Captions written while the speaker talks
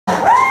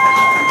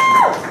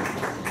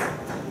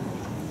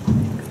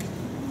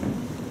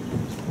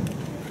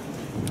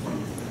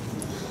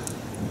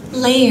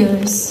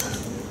Layers.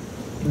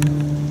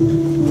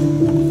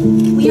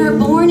 We are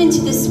born into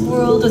this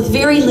world with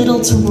very little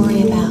to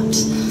worry about.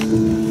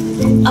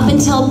 Up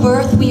until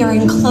birth, we are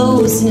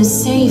enclosed in a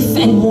safe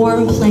and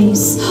warm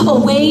place,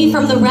 away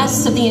from the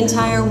rest of the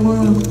entire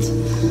world.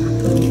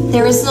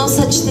 There is no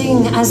such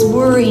thing as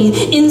worry,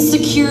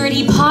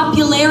 insecurity,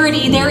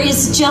 popularity. There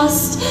is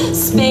just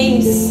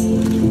space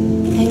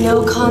and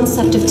no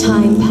concept of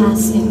time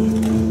passing.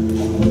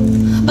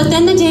 But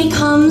then the day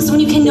comes when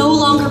you can no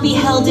longer be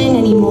held in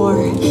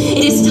anymore.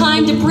 It is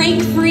time to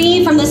break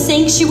free from the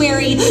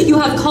sanctuary you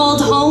have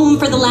called home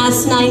for the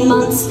last 9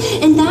 months.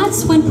 And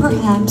that's when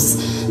perhaps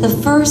the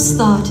first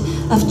thought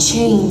of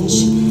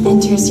change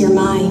enters your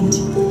mind.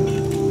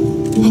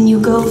 And you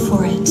go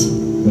for it,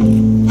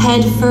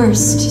 head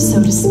first,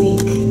 so to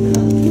speak.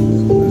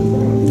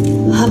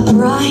 A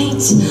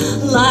bright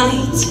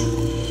light.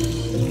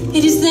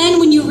 It is then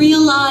when you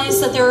realize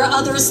that there are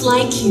others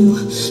like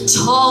you,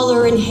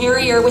 taller and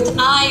hairier, with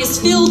eyes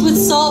filled with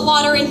salt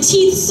water and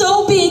teeth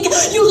so big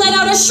you let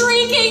out a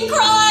shrieking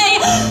cry.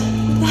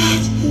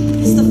 That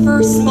is the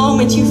first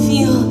moment you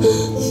feel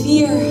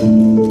fear.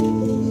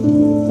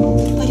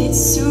 But it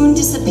soon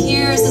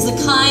disappears as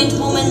a kind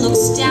woman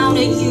looks down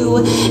at you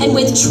and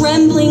with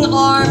trembling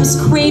arms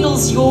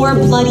cradles your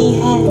bloody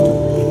head.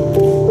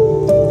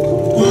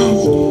 That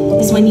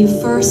is when you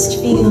first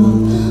feel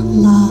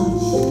love.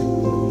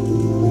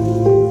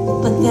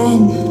 But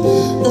then,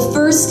 the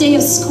first day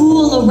of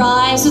school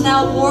arrives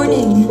without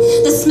warning.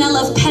 The smell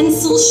of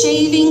pencil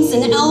shavings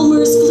and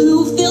Elmer's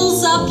glue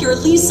fills up your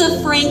Lisa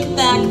Frank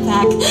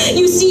backpack.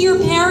 You see your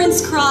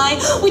parents cry,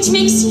 which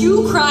makes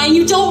you cry, and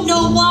you don't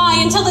know why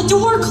until the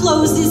door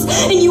closes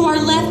and you are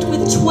left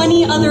with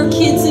 20 other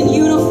kids in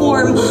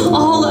uniform,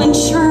 all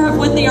unsure of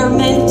what they are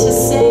meant to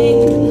say.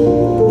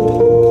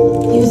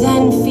 You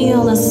then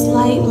feel a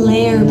slight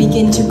layer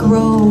begin to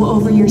grow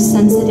over your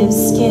sensitive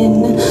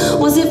skin.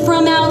 Was it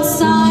from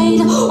outside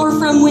or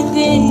from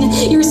within?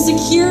 Your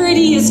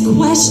security is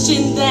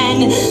questioned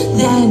then.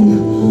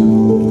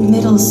 Then,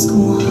 middle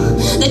school.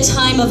 The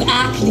time of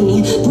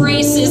acne,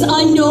 braces,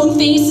 unknown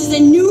faces,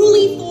 and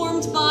newly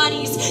formed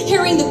bodies.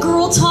 Hearing the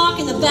girl talk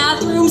in the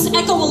bathrooms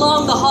echo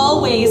along the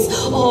hallways.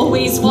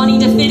 Always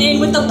wanting to fit in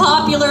with the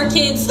popular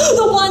kids,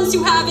 the ones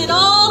who have it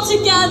all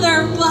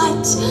together,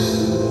 but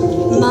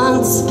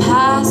months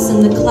pass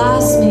and the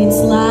classmates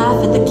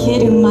laugh at the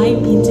kid who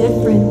might be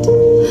different.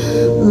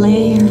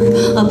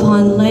 Layer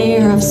upon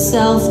layer of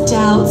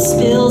self-doubt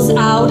spills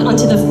out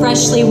onto the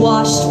freshly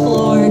washed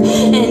floor,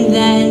 and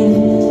then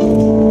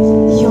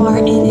you're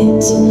in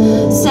it.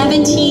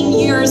 17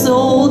 years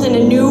old in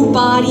a new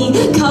body,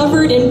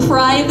 covered in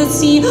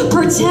privacy,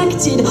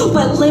 protected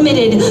but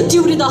limited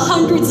due to the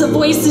hundreds of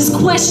voices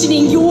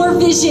questioning your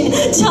vision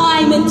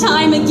time and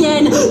time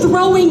again,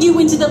 throwing you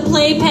into the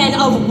playpen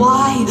of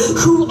why,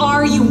 who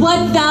are you,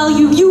 what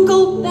value. You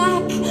go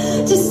back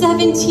to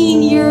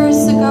 17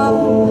 years ago.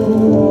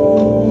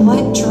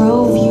 What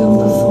drove you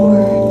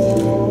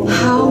before?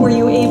 How were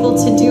you able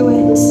to do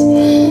it?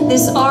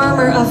 This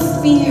armor of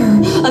fear,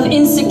 of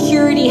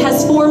insecurity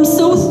has formed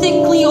so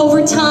thickly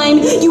over time,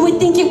 you would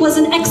think it was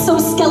an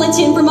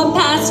exoskeleton from a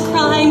past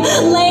crime.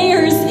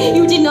 Layers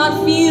you did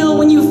not feel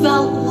when you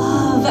felt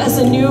love as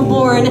a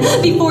newborn,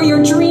 before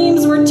your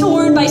dreams were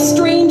torn by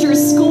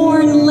strangers'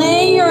 scorn.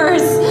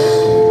 Layers.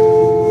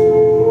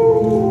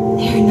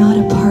 They're not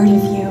a part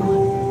of you.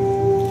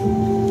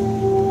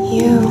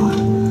 You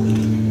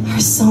are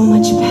so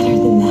much better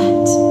than that.